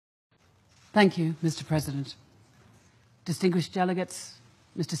Thank you, Mr. President. Distinguished delegates,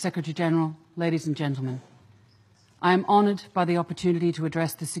 Mr. Secretary-General, ladies and gentlemen, I am honoured by the opportunity to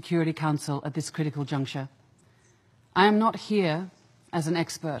address the Security Council at this critical juncture. I am not here as an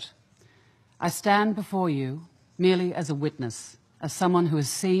expert. I stand before you merely as a witness, as someone who has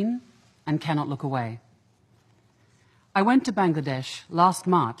seen and cannot look away. I went to Bangladesh last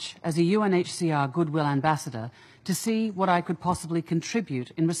March as a UNHCR Goodwill Ambassador to see what I could possibly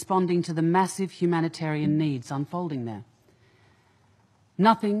contribute in responding to the massive humanitarian needs unfolding there.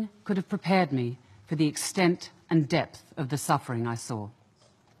 Nothing could have prepared me for the extent and depth of the suffering I saw.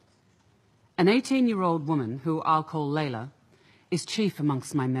 An 18-year-old woman, who I'll call Layla, is chief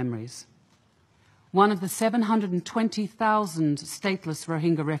amongst my memories. One of the 720,000 stateless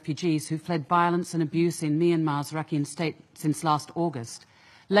Rohingya refugees who fled violence and abuse in Myanmar's Rakhine state since last August,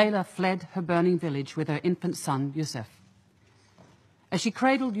 Layla fled her burning village with her infant son, Yusuf. As she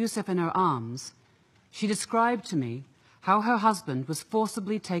cradled Yusuf in her arms, she described to me how her husband was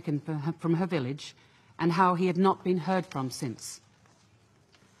forcibly taken from her village and how he had not been heard from since.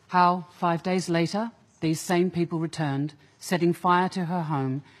 How, 5 days later, these same people returned, setting fire to her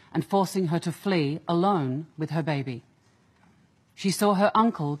home and forcing her to flee alone with her baby. She saw her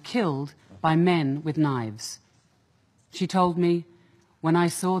uncle killed by men with knives. She told me, "When I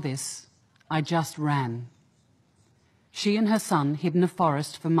saw this, I just ran." She and her son hid in a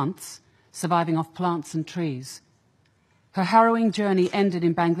forest for months, surviving off plants and trees. Her harrowing journey ended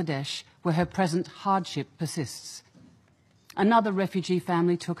in Bangladesh, where her present hardship persists. Another refugee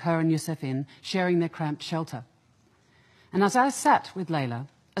family took her and Yusuf in, sharing their cramped shelter. And as I sat with Layla,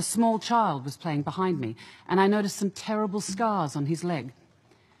 a small child was playing behind me, and I noticed some terrible scars on his leg.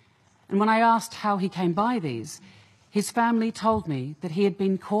 And when I asked how he came by these, his family told me that he had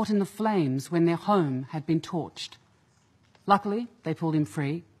been caught in the flames when their home had been torched. Luckily, they pulled him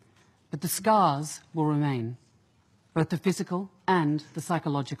free, but the scars will remain, both the physical and the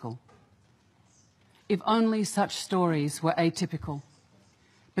psychological. If only such stories were atypical.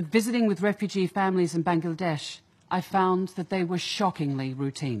 But visiting with refugee families in Bangladesh, I found that they were shockingly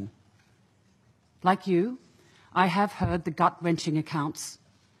routine. Like you, I have heard the gut-wrenching accounts,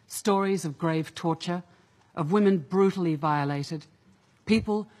 stories of grave torture, of women brutally violated,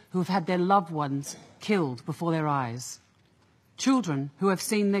 people who have had their loved ones killed before their eyes, children who have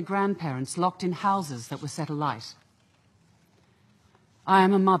seen their grandparents locked in houses that were set alight. I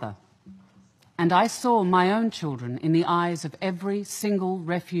am a mother, and I saw my own children in the eyes of every single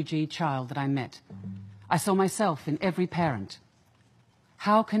refugee child that I met. I saw myself in every parent.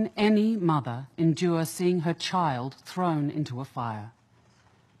 How can any mother endure seeing her child thrown into a fire?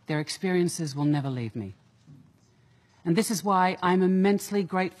 Their experiences will never leave me. And this is why I'm immensely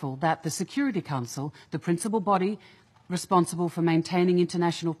grateful that the Security Council, the principal body responsible for maintaining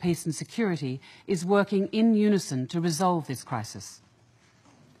international peace and security, is working in unison to resolve this crisis.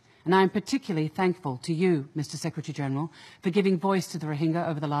 And I am particularly thankful to you, Mr. Secretary-General, for giving voice to the Rohingya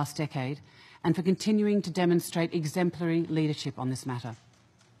over the last decade and for continuing to demonstrate exemplary leadership on this matter.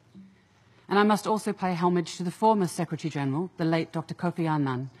 And I must also pay homage to the former Secretary-General, the late Dr. Kofi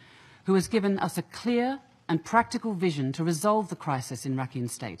Annan, who has given us a clear and practical vision to resolve the crisis in Rakhine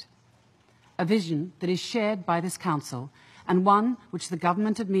State, a vision that is shared by this Council and one which the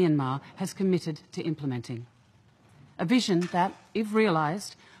government of Myanmar has committed to implementing. A vision that, if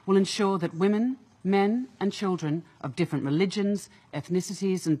realised, will ensure that women, men and children of different religions,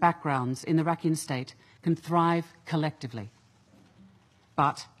 ethnicities and backgrounds in the Rakhine State can thrive collectively.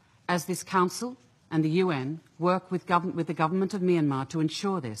 But as this Council and the UN work with the government of Myanmar to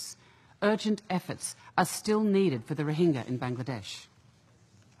ensure this, urgent efforts are still needed for the Rohingya in Bangladesh.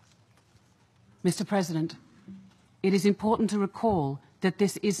 Mr. President, it is important to recall that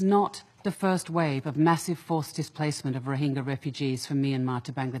this is not the first wave of massive forced displacement of Rohingya refugees from Myanmar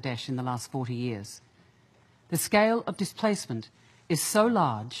to Bangladesh in the last 40 years. The scale of displacement is so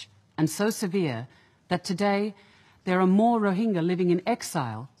large and so severe that today there are more Rohingya living in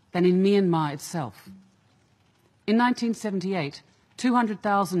exile than in Myanmar itself. In 1978,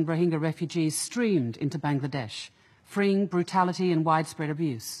 200,000 Rohingya refugees streamed into Bangladesh, freeing brutality and widespread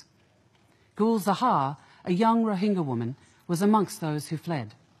abuse. Gul Zahar, a young Rohingya woman, was amongst those who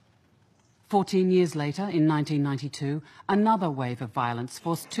fled. 14 years later, in 1992, another wave of violence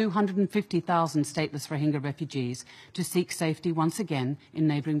forced 250,000 stateless Rohingya refugees to seek safety once again in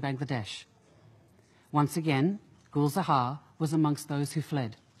neighbouring Bangladesh. Once again, Gul Zahar was amongst those who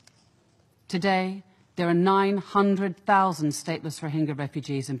fled. Today, there are 900,000 stateless Rohingya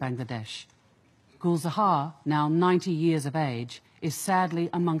refugees in Bangladesh. Gul Zahar, now 90 years of age, is sadly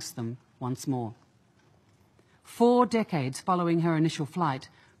amongst them once more. 4 decades following her initial flight,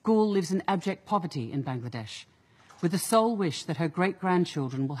 Gul lives in abject poverty in Bangladesh, with the sole wish that her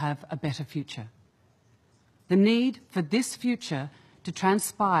great-grandchildren will have a better future. The need for this future to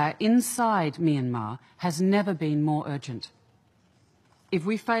transpire inside Myanmar has never been more urgent. If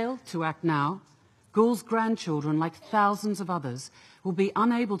we fail to act now, Gul's grandchildren, like thousands of others, will be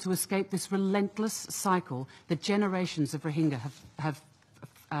unable to escape this relentless cycle that generations of Rohingya have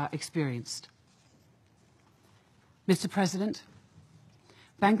experienced. Mr. President,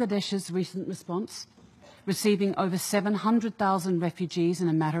 Bangladesh's recent response, receiving over 700,000 refugees in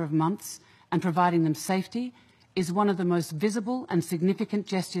a matter of months and providing them safety, is one of the most visible and significant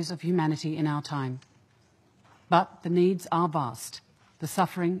gestures of humanity in our time. But the needs are vast. The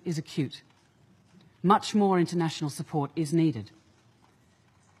suffering is acute. Much more international support is needed.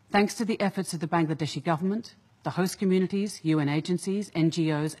 Thanks to the efforts of the Bangladeshi government, the host communities, UN agencies,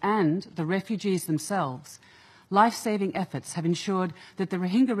 NGOs, and the refugees themselves, life-saving efforts have ensured that the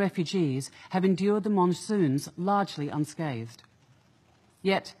Rohingya refugees have endured the monsoons largely unscathed.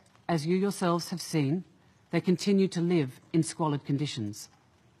 Yet, as you yourselves have seen, they continue to live in squalid conditions.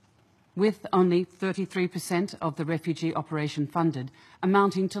 With only 33% of the refugee operation funded,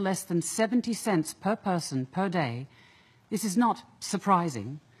 amounting to less than 70 cents per person per day, this is not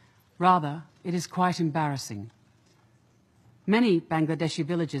surprising. Rather, it is quite embarrassing. Many Bangladeshi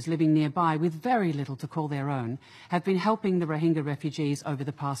villages living nearby with very little to call their own have been helping the Rohingya refugees over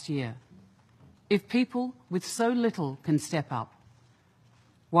the past year. If people with so little can step up,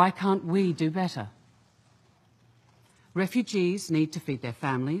 why can't we do better? Refugees need to feed their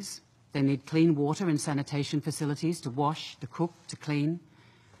families. They need clean water and sanitation facilities to wash, to cook, to clean.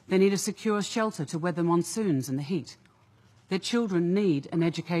 They need a secure shelter to weather monsoons and the heat. Their children need an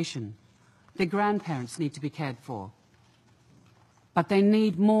education. Their grandparents need to be cared for. But they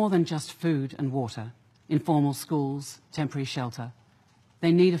need more than just food and water, informal schools, temporary shelter.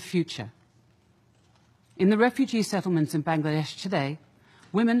 They need a future. In the refugee settlements in Bangladesh today,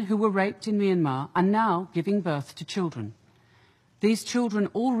 women who were raped in Myanmar are now giving birth to children. These children,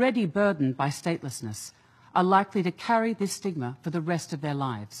 already burdened by statelessness, are likely to carry this stigma for the rest of their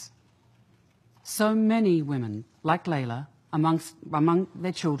lives. So many women, like Layla, among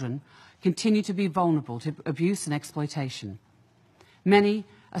their children, continue to be vulnerable to abuse and exploitation. Many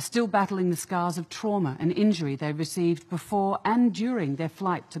are still battling the scars of trauma and injury they received before and during their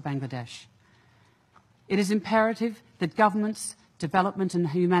flight to Bangladesh. It is imperative that governments, development and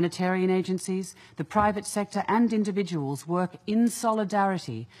humanitarian agencies, the private sector and individuals work in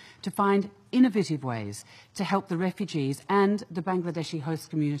solidarity to find innovative ways to help the refugees and the Bangladeshi host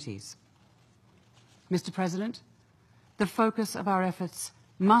communities. Mr. President, the focus of our efforts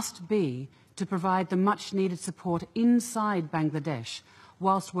must be to provide the much-needed support inside Bangladesh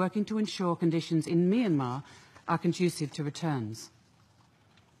whilst working to ensure conditions in Myanmar are conducive to returns.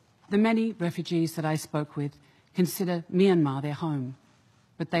 The many refugees that I spoke with consider Myanmar their home,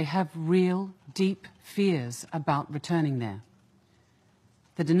 but they have real, deep fears about returning there.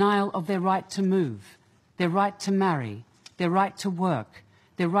 The denial of their right to move, their right to marry, their right to work,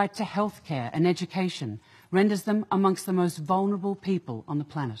 their right to health care and education renders them amongst the most vulnerable people on the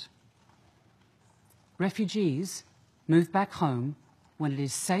planet. Refugees move back home when it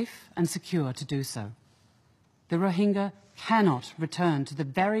is safe and secure to do so. The Rohingya cannot return to the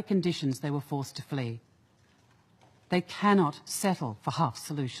very conditions they were forced to flee. They cannot settle for half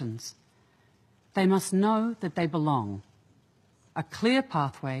solutions. They must know that they belong. A clear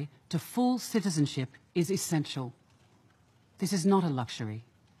pathway to full citizenship is essential. This is not a luxury.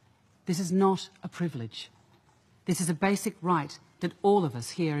 This is not a privilege. This is a basic right that all of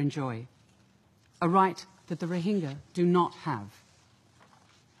us here enjoy. A right that the Rohingya do not have.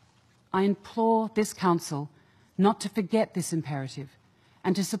 I implore this Council not to forget this imperative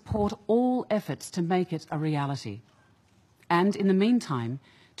and to support all efforts to make it a reality. And in the meantime,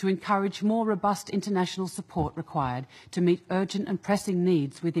 to encourage more robust international support required to meet urgent and pressing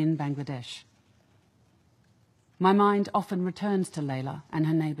needs within Bangladesh. My mind often returns to Layla and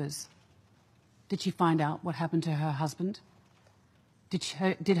her neighbours. Did she find out what happened to her husband?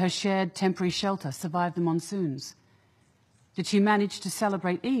 Did her shared temporary shelter survive the monsoons? Did she manage to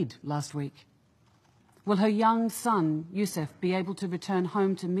celebrate Eid last week? Will her young son, Yusuf, be able to return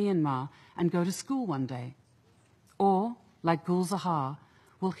home to Myanmar and go to school one day? Or, like Gul Zahar,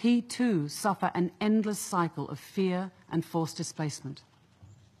 will he too suffer an endless cycle of fear and forced displacement?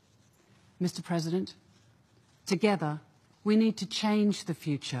 Mr. President, together we need to change the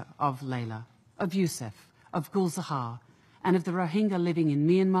future of Layla, of Yusuf, of Gul Zahar, and of the Rohingya living in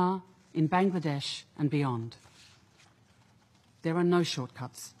Myanmar, in Bangladesh and beyond. There are no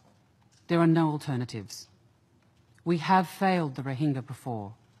shortcuts. There are no alternatives. We have failed the Rohingya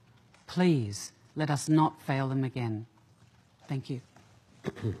before. Please let us not fail them again. Thank you.